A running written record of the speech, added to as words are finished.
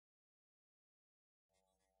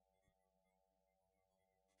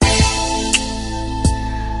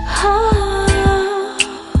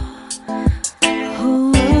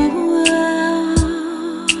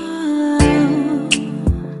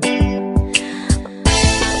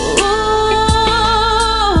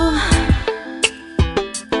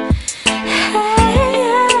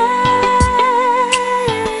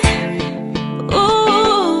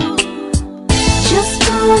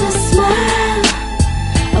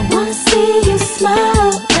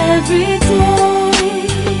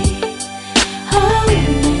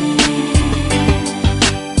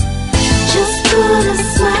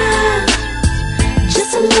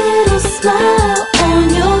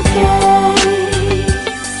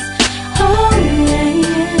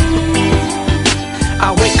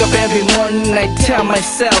I tell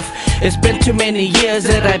myself? It's been too many years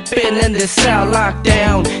that I've been in this cell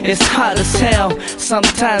lockdown. It's hot as hell.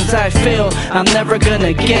 Sometimes I feel I'm never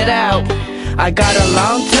gonna get out. I got a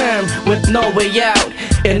long term with no way out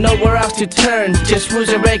and nowhere else to turn. Just rules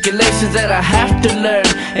and regulations that I have to learn.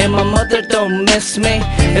 And my mother don't miss me.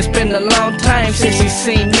 It's been a long time since she's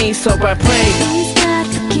seen me, so I pray. Please God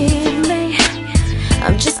forgive me.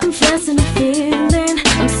 I'm just confessing a feeling.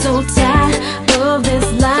 I'm so tired of this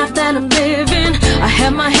life that I'm living. I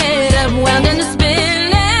have my head up, wound and it's spinning.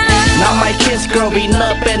 Now my kid's growing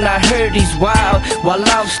up and I heard he's wild, while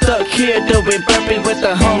I'm stuck here doing burpees with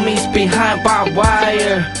the homies behind barbed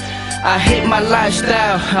wire. I hate my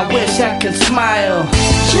lifestyle, I wish I could smile.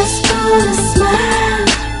 Just put a smile.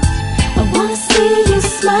 I wanna see you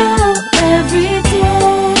smile every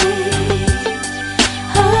day.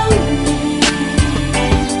 Oh yeah.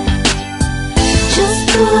 Just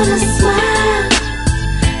put a smile,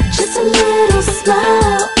 just a little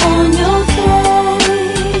smile on your face.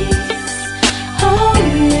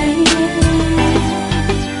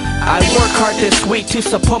 I work hard this week to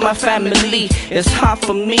support my family. It's hard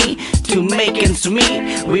for me to make ends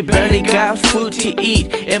meet. We barely got food to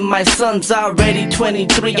eat, and my son's already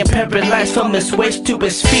 23 and paralyzed from his waist to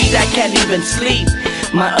his feet. I can't even sleep.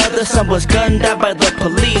 My other son was gunned down by the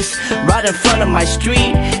police right in front of my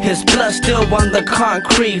street. His blood still on the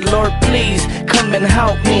concrete. Lord, please come and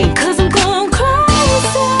help me, 'Cause I'm going crazy.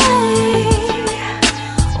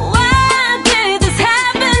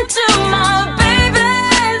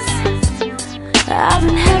 I've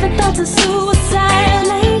been having thoughts of suicide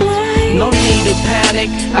lately. No need to panic,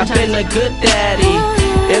 I've been a good daddy.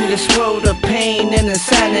 In this world of pain and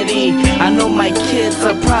insanity, I know my kids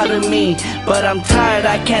are proud of me, but I'm tired,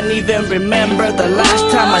 I can't even remember the last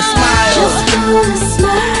time I smiled. Just put a smile.